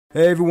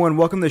Hey everyone,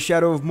 welcome to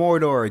Shadow of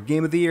Mordor,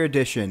 Game of the Year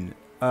edition.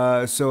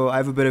 So I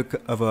have a bit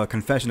of a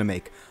confession to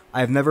make.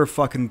 I've never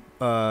fucking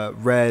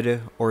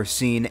read or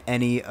seen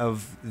any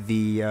of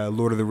the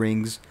Lord of the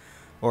Rings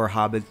or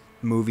Hobbit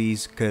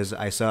movies because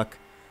I suck.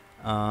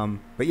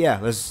 But yeah,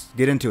 let's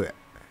get into it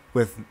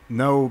with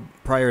no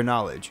prior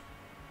knowledge.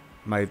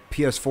 My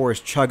PS4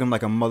 is chugging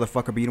like a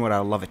motherfucker, but you know what? I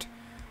love it.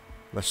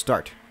 Let's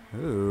start.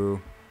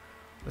 Ooh,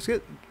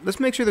 let's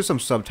make sure there's some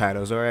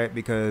subtitles, all right?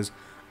 Because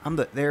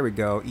there we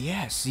go.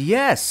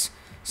 Yes,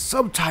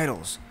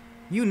 subtitles.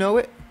 You know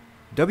it.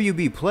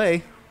 WB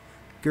play.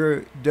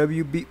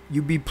 WB,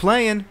 you be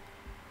playing.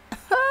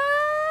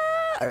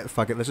 Alright,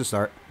 fuck it. Let's just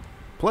start.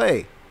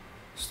 Play.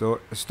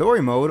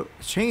 Story mode.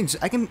 Change.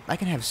 I can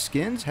have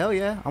skins. Hell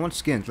yeah. I want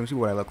skins. Let me see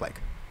what I look like.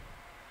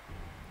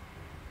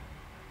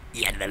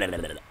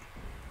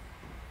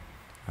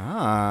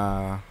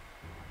 Ah.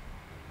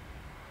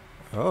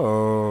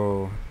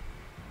 Oh.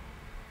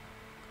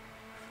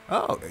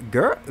 Oh,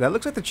 girl, that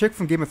looks like the chick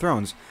from Game of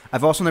Thrones.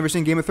 I've also never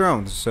seen Game of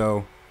Thrones,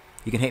 so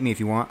you can hate me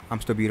if you want.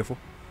 I'm still beautiful.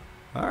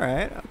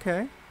 Alright,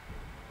 okay.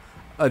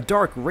 A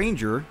Dark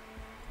Ranger.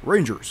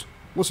 Rangers,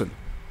 listen.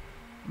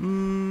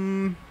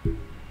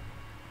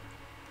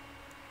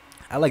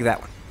 I like that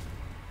one.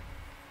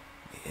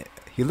 Yeah,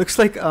 he looks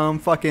like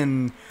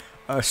fucking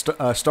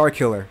Star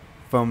Killer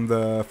from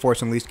the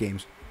Force Unleashed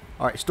games.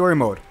 Alright, story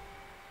mode.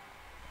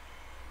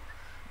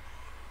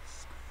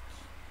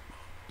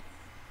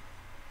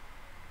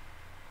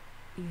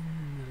 In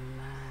the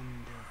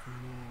land of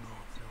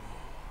Mordor,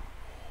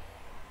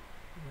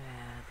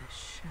 where the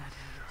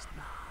shadows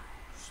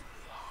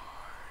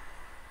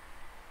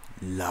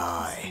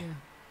lie. Here,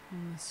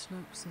 on the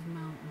slopes of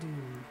Mount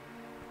Doom,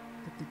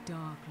 that the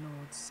Dark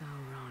Lord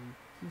Sauron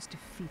was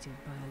defeated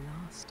by a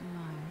last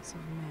alliance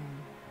of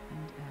men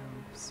and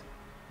elves.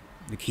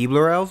 The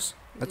Keebler elves?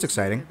 That's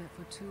exciting. That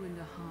for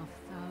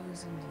 2,500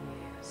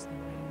 years, the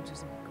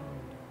Rangers of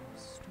Gondor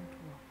stood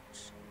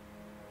watch,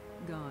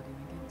 guarding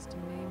against a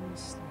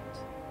nameless threat they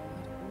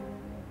had all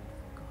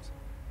forgotten.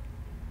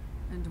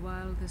 And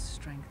while the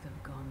strength of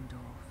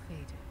Gondor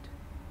faded,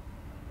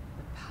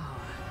 the power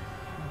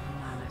and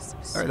malice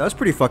of Alright, that was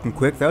pretty fucking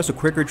quick. That was a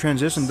quicker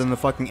transition than the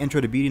fucking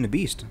intro to Beauty and the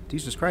Beast.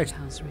 Jesus Christ.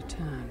 has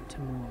returned to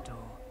Mordor.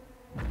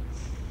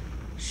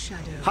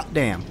 Shadow Hot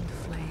damn. and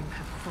flame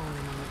have fallen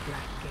on the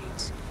Black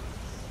Gate,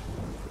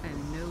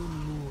 and no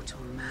mortal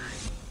man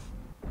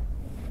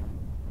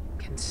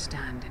can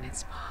stand in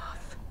its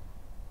path.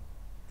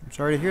 I'm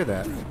sorry to hear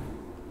that.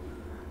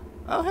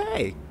 Oh,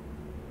 hey.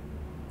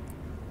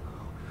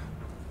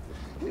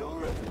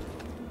 You're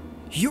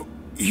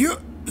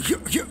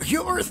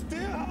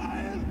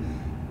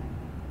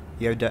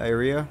You have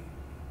diarrhea?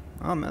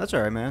 Oh man, that's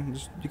alright, man.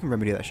 You can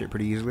remedy that shit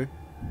pretty easily.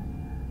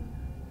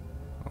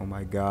 Oh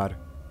my god.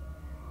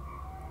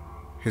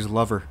 His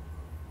lover.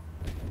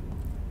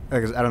 I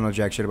don't know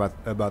jack shit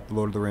about the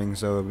Lord of the Rings,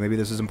 so maybe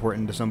this is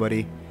important to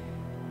somebody.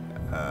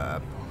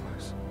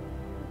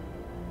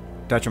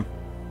 Touch him.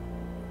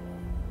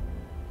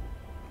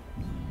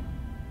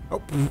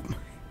 Oh,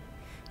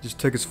 just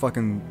took his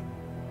fucking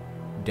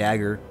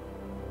dagger.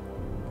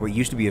 What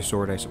used to be a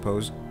sword, I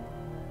suppose.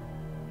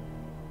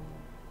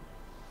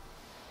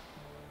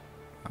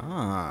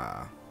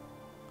 Ah.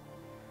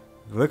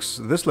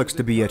 This looks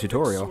to be a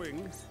tutorial.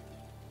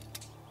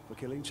 For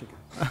killing chicken.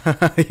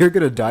 You're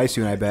gonna die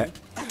soon, I bet.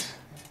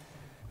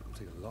 It'll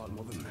take a lot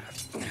more than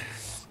that.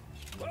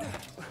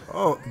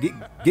 Oh,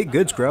 get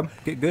good, scrub.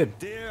 Get good.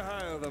 Dear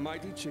Hyle, the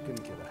mighty chicken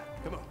killer.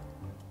 Come on.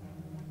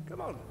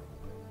 Come on.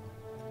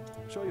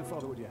 Show your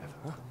father what you have,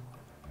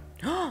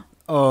 huh?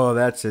 Oh,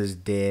 that's his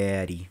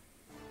daddy.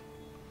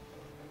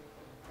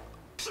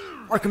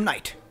 Arkham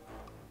Knight.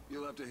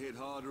 You'll have to hit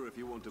harder if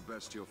you want to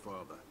best your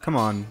father. Come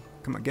on,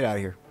 get out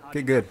of here.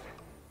 Get good.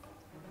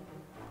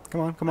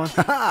 Come on.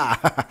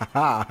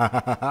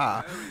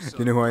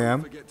 You know who I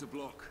am? Forget to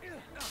block.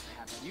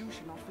 You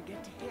should not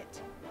forget to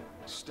hit.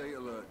 Stay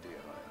alert, dear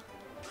Hyle.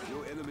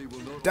 Your enemy will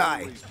not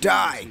Die. always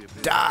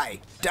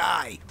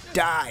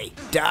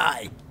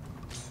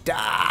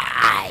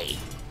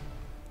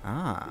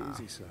Ah.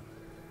 Easy, son.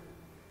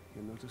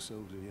 You're not a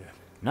soldier yet.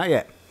 Not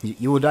yet.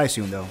 You will die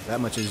soon, though. That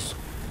much is...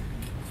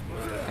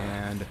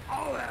 And...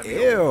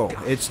 Ew!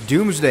 It's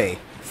Doomsday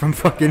from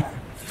fucking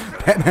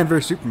Batman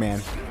vs.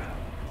 Superman.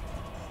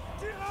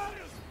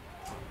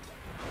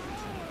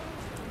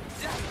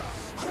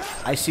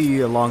 I see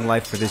a long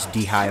life for this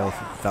D-Hile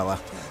fella.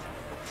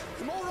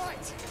 I'm all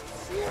right.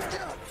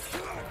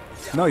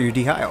 No, you're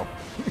D-Hile.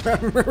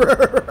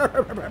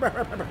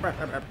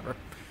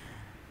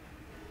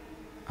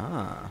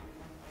 Ah.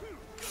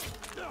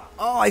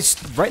 Oh,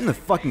 right in the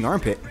fucking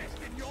armpit.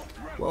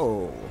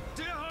 Whoa.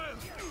 Dear Hyle,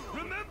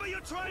 remember your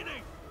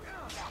training.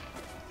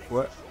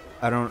 What?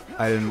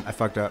 I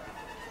fucked up.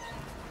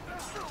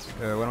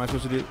 What am I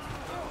supposed to do?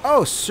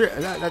 Oh, sir,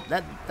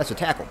 that's a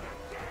tackle.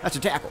 That's a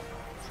tackle.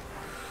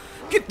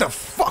 Get the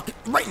fuck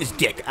right in his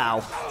dick.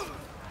 Ow.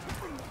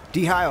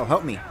 D-Hile,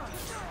 help me.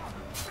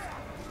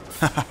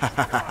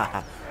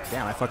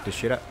 Damn, I fucked this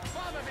shit up.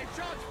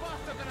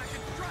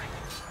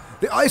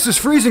 The ice is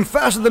freezing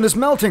faster than it's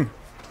melting.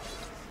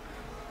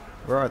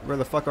 Where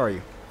the fuck are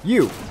you?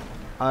 You.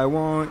 I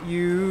want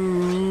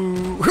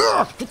you.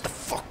 Get the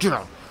fuck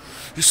down.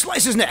 You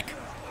slice his neck.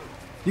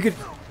 You could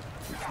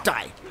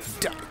die.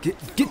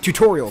 Get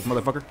tutorial,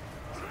 motherfucker.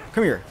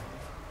 Come here.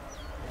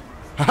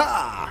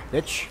 Haha,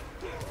 bitch.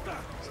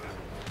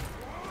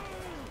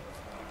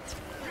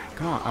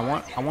 Come on,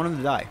 I want him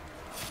to die.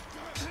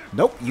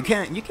 Nope, you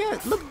can't.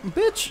 Look,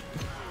 bitch.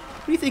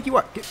 Who do you think you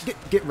are?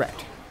 Get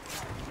wrecked.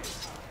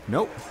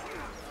 Nope.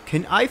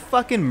 Can I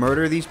fucking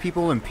murder these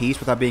people in peace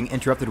without being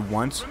interrupted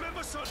once?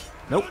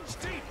 Nope.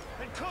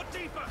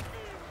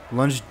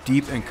 Lunge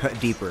deep and cut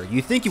deeper.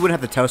 You think you wouldn't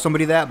have to tell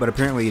somebody that, but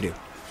apparently you do.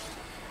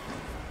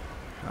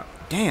 Oh,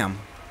 damn.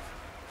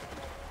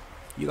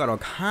 You got all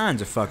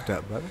kinds of fucked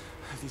up, brother.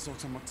 These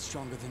orcs are much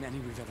stronger than any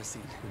we've ever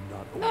seen.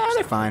 Nah,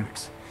 they're fine.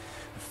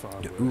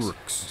 The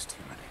ORCs.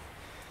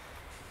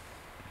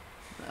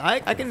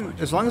 I can,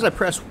 as long as I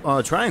press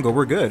triangle,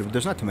 we're good.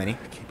 There's not too many.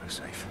 Keep her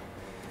safe.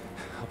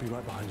 I'll be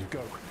right behind you.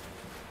 Go.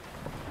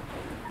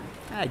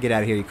 Ah, get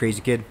out of here, you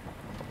crazy kid.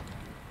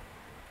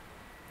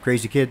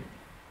 Crazy kid.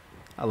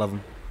 I love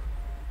him.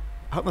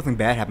 I hope nothing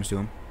bad happens to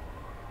him.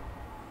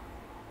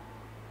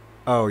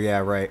 Oh, yeah,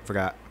 right.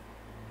 Forgot.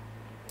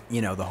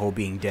 You know, the whole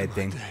being dead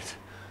thing.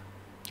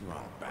 You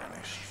are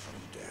banished from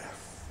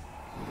death.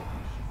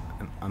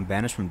 I'm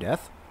banished from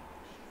death?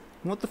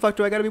 What the fuck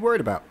do I gotta be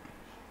worried about?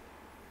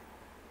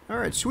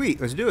 Alright, sweet.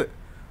 Let's do it.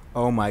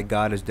 Oh my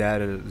god, is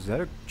that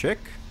a chick?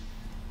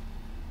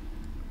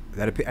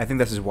 I think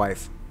that's his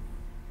wife.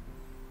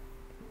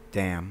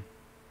 Damn.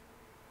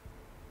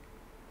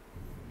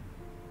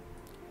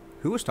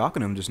 Who was talking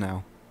to him just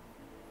now?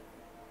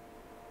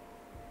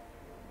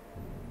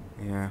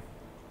 Yeah.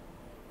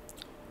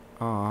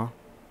 Aw.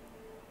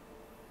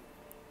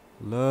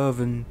 Love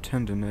and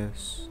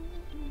tenderness.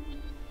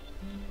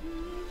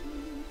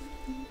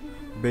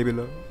 Baby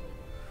love.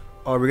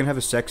 Oh, are we gonna have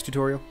a sex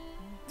tutorial?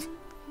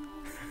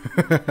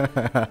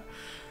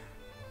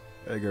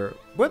 Hey girl.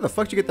 Where the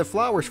fuck did you get the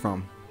flowers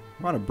from?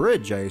 We're on a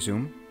bridge, I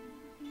assume.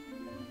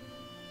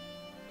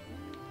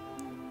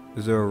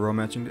 Is there a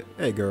romancing?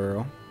 Hey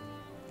girl.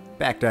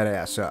 Back that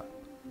ass up.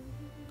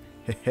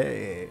 Hey,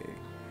 hey.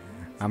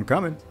 I'm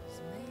coming.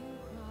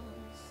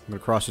 I'm gonna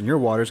cross in your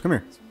waters. Come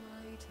here.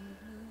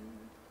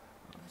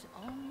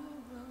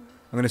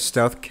 I'm gonna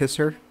stealth kiss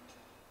her.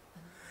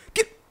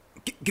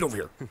 Get over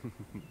here.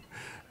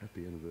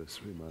 Happy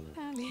anniversary, my love.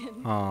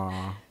 Alien.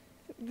 Aww.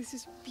 This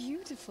is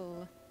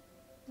beautiful.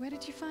 Where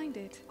did you find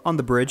it? On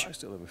the bridge. I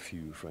still have a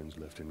few friends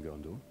left in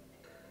Gondor.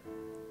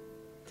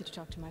 Did you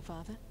talk to my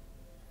father?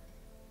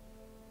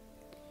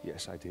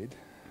 Yes, I did.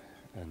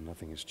 And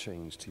nothing has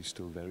changed. He's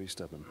still very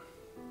stubborn.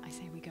 I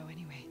say we go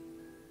anyway.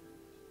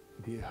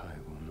 Dear, I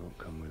will not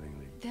come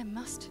willingly. There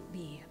must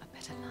be a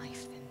better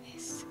life than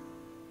this.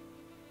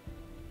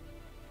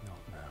 Not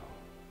now.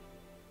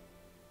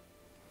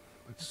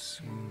 But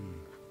soon.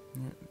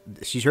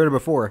 She's heard it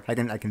before. I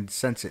can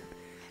sense it.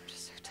 I'm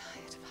just so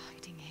tired of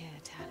hiding here,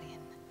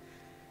 Italian.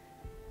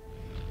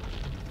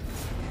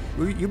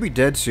 You'll be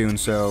dead soon,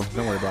 so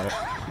don't worry about it.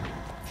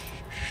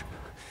 Shh.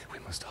 We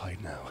must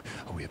hide now,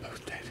 or we are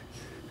both dead.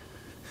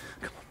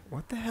 Come on.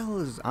 What the hell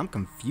is... I'm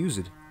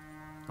confused.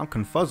 I'm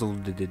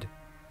confuzzled.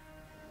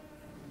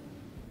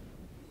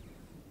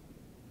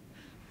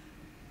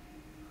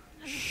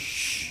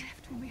 Shh.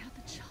 Left when we had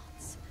the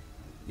chance.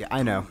 Yeah,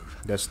 I know.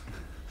 That's...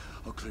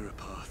 I'll clear a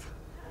path.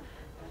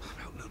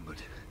 I'm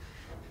outnumbered.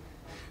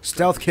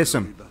 Stealth kiss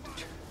him.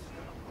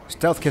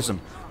 Stealth kiss him.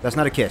 That's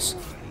not a kiss.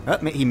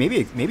 He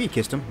maybe he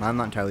kissed him. I'm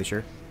not entirely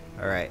sure.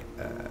 All right.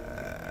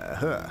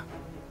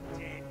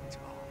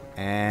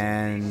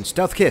 And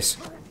stealth kiss.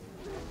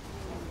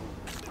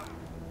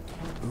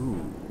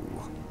 Ooh.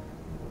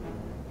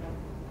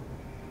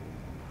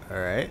 All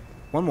right.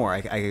 One more.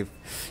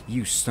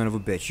 You son of a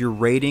bitch. You're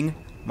raiding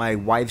my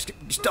wife's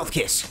stealth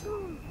kiss.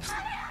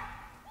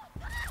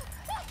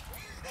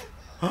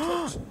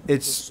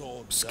 It's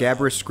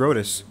Scabrous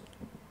Scrotus.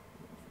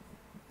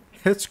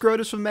 It's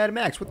Scrotus from Mad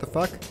Max. What the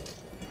fuck?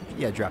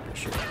 Yeah, drop your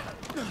shit.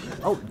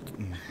 Oh,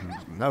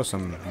 that was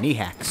some knee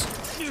hacks.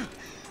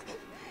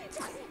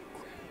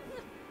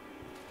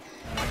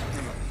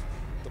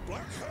 The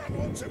Black Hand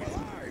wants him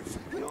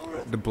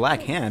alive. The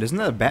Black Hand? Isn't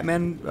that a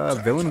Batman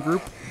villain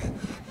group?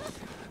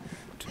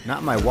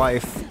 Not my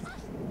wife.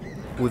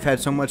 We've had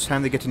so much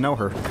time to get to know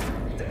her.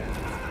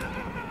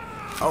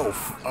 Oh,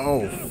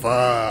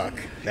 fuck.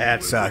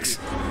 That sucks.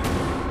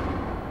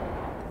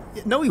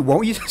 No, he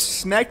won't. You just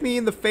smacked me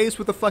in the face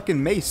with a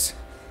fucking mace.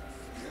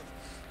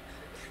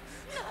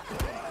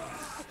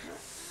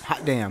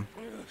 Hot damn.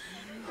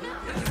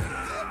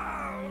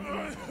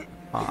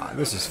 Aw,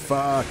 this is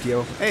fucked,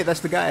 yo. Hey, that's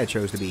the guy I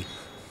chose to be.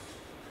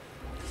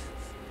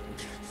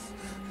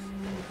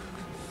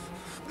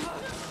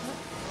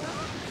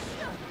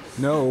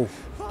 No.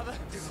 Father!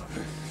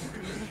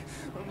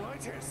 I'm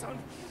right here, son.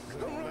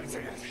 I'm right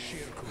here.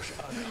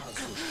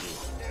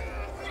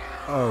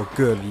 Oh,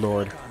 good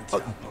lord.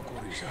 Oh,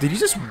 did you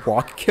just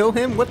walk kill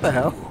him? What the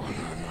hell?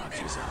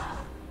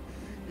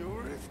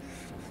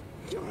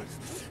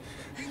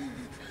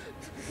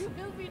 We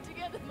will be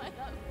together, my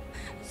love.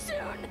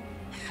 Soon.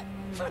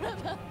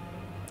 Forever.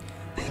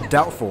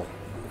 Doubtful.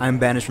 I'm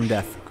banished from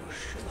death.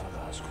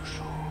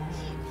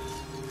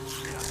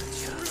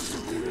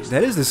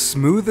 That is the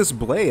smoothest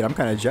blade. I'm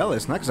kind of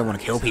jealous. Not because I want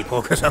to kill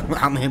people, because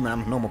I'm a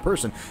normal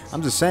person.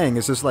 I'm just saying,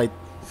 it's just like,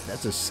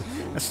 that's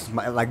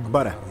like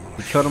butter.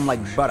 We killed him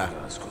like butter.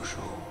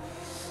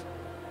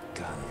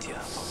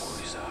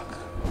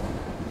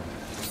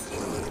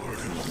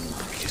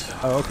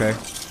 Oh, okay.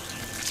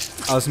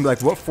 I was gonna be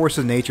like, what force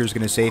of nature is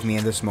gonna save me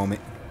in this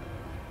moment?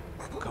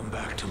 Come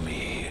back to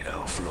me,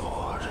 Elf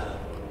Lord.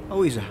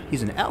 Oh, he's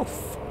an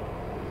elf,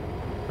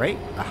 right?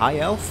 A high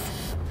elf.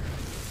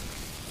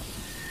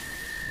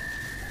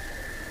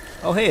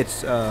 Oh, hey,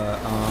 it's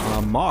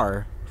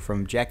Mar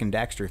from Jack and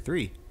Daxter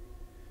 3.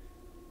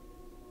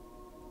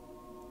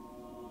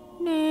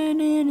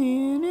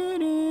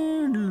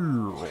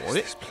 What is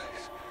this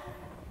place?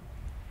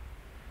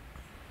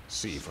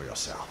 See for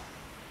yourself.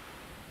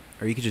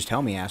 Or you could just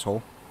tell me,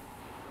 asshole.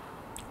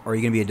 Or are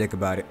you gonna be a dick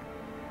about it?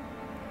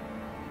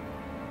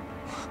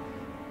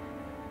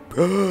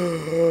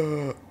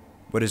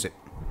 What is it?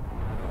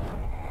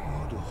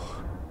 Mordor.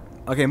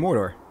 Okay,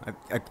 Mordor. I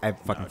How do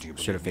fucking you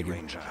should have believe me,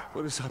 figured. Ranger?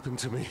 What has happened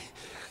to me?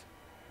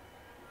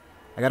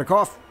 I got a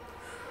cough.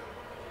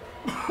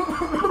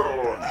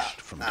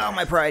 Banished from Oh,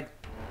 my pride.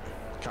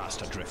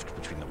 cast adrift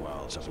between the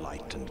worlds of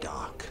light and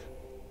dark.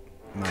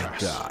 My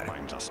Curse God.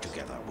 binds us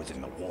together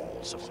within the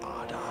walls of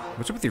Arda.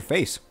 What's up with your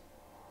face?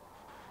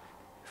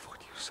 If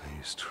what you say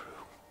is true,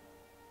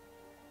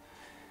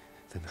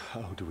 then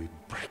how do we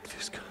break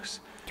this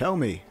curse? Tell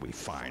me. We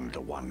find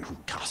the one who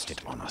cast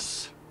it on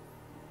us.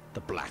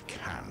 The Black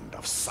Hand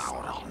of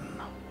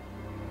Sauron.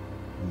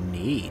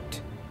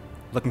 Neat.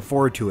 Looking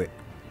forward to it.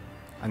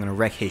 I'm gonna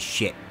wreck his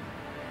shit.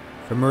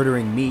 For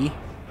murdering me,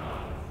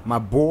 my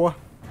boy,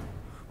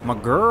 my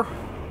girl.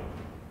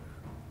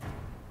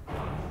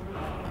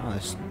 Oh,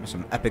 that's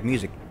some epic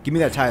music. Give me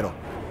that title.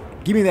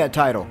 Give me that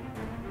title.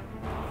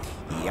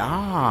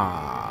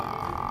 Yas.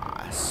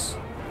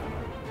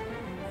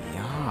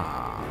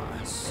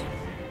 Yas.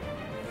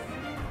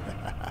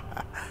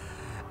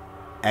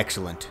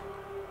 Excellent.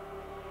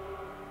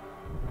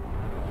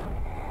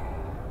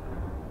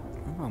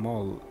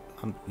 Oh,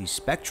 he's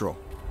spectral.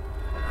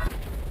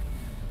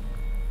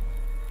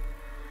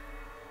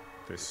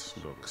 This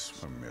looks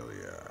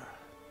familiar.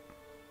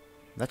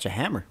 That's a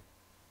hammer.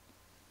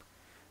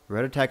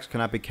 Red attacks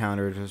cannot be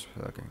countered.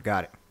 Okay,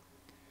 got it.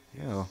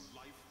 Yo.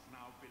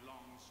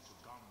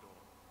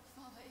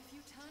 Father, if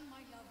you turn my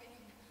love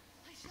in,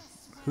 I shall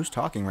swear Who's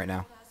talking right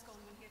now? Asgard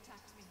when he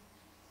attacked me.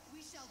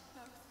 We shall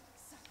both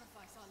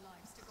sacrifice our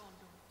lives to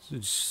Gondor. This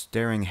is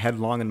staring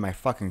headlong in my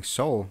fucking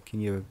soul.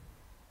 Can you...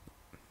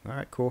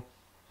 Alright, cool.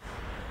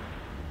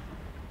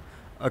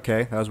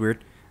 Okay, that was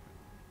weird.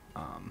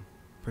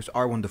 Press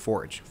R1 to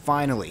forge.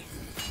 Finally.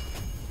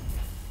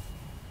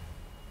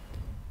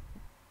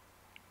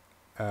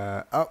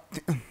 Oh,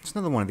 it's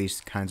another one of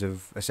these kinds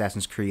of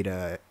Assassin's Creed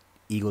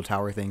Eagle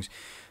Tower things.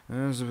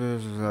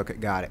 Okay,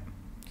 got it.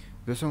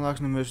 This unlocks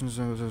new missions.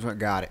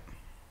 Got it.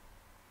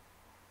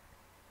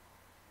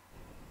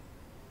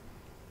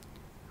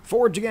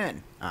 Forge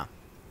again. Ah.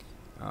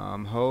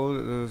 Hold.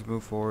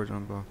 Move forward.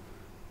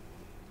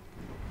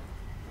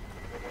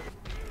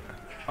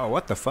 Oh,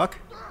 what the fuck?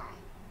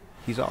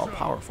 He's all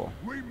powerful.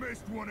 We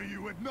missed one of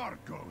you at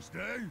Narcos,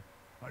 eh?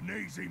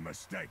 An easy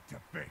mistake to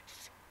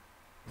fix.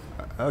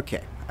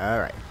 Okay, all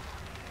right.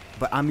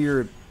 But I'm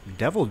your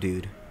devil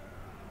dude.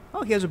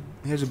 Oh, he has a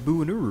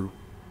boo and uru.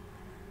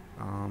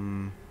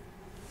 Time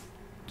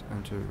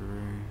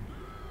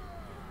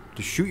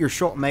to shoot your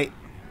shot, mate.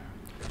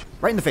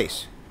 Right in the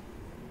face.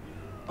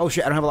 Oh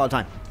shit! I don't have a lot of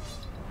time.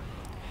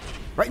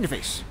 Right in your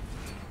face.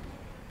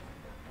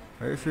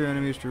 Wait for your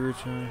enemies to reach.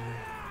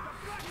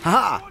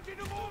 Haha!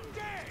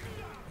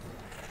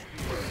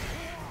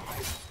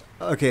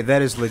 Okay,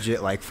 that is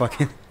legit. Like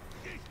fucking.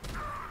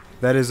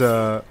 That is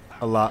a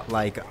lot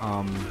like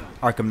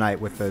Arkham Knight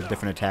with the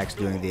different attacks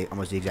doing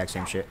almost the exact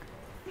same shit.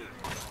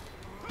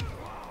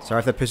 Sorry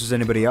if that pisses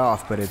anybody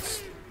off, but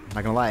it's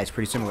not gonna lie, it's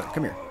pretty similar.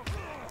 Come here.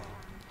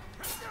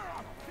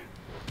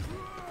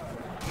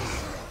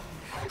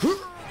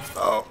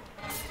 Oh,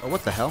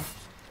 what the hell?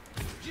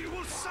 You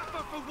will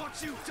suffer for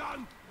what you've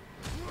done.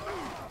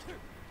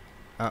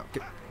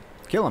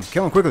 Kill him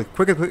quickly,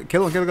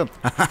 kill him.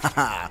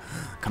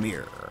 Come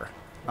here.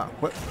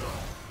 What?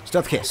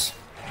 Stealth kiss.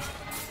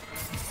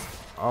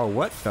 Oh,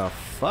 what the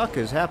fuck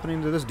is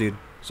happening to this dude?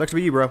 Sucks to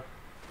be you, bro.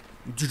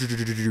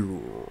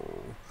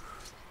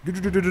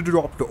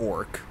 Drop the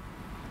orc.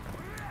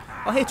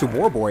 Oh, hey, it's a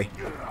war boy.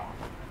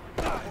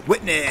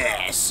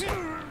 Witness!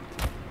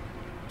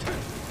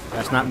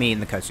 That's not me in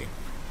the cutscene.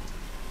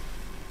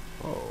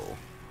 Whoa.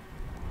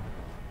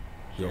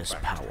 He has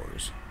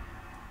powers.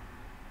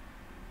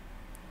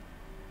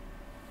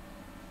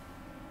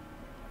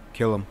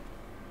 Kill him.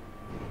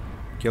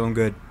 Kill him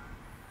good.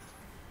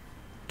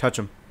 Touch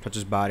him. Touch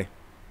his body.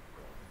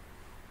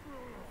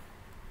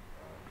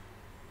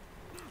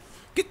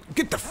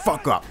 Get the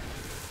fuck up.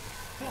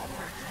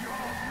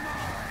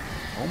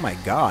 Oh my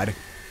god.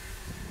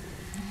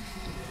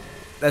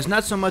 that's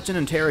not so much an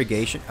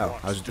interrogation. Oh,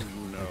 I was.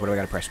 What do I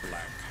gotta press?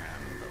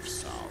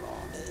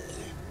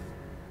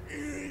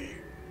 He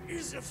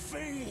is a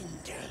fiend.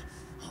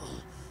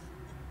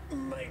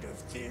 Made of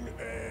thin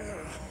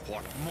air.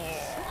 What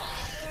more?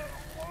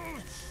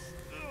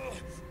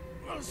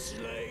 A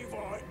slave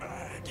I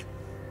had.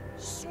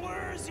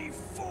 Swears he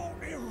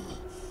fought him.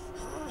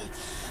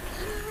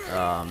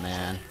 Oh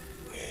man,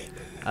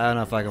 I don't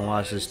know if I can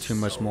watch this too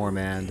much more,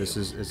 man. This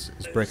is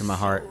it's breaking my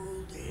heart.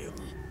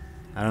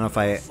 I don't know if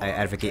I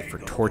advocate for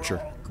torture.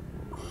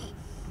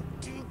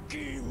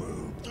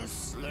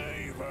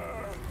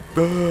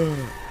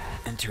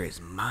 Enter his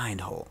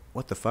mind hole.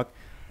 What the fuck?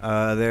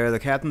 They're the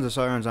captains of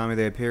Sauron's army.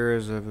 They appear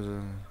as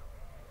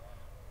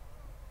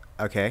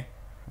okay,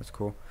 that's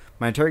cool.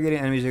 My interrogating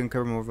enemies can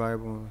cover more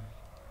valuable.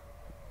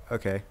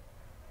 Okay.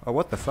 Oh,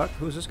 what the fuck?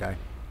 Who's this guy?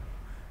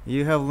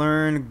 You have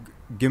learned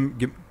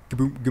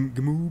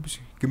Gamoobi's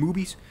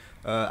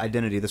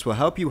identity. This will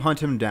help you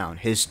hunt him down.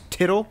 His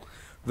tittle,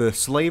 the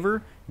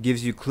slaver,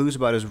 gives you clues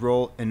about his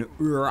role in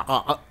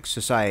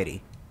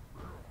society.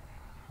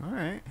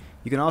 Alright.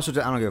 You can also... I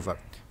don't give a fuck.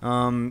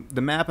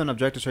 The map and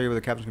objectives show you where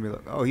the captain's gonna be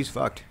like... Oh, he's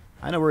fucked.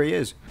 I know where he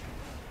is.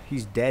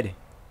 He's dead.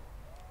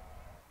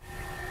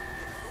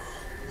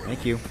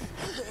 Thank you.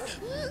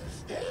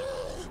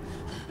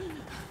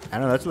 I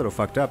know, that's a little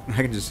fucked up.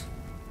 I can just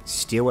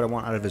steal what I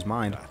want out of his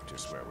mind. That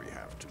is where we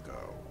have to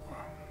go.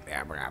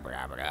 If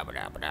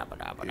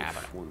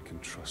one can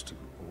trust an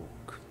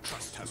orc.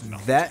 Trust has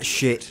nothing That to do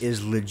shit with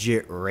is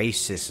legit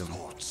racism.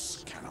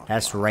 thoughts cannot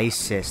That's lie.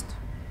 racist.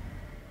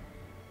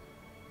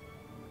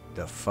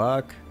 The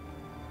fuck?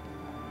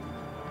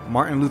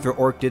 Martin Luther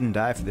Orc didn't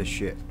die for this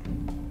shit.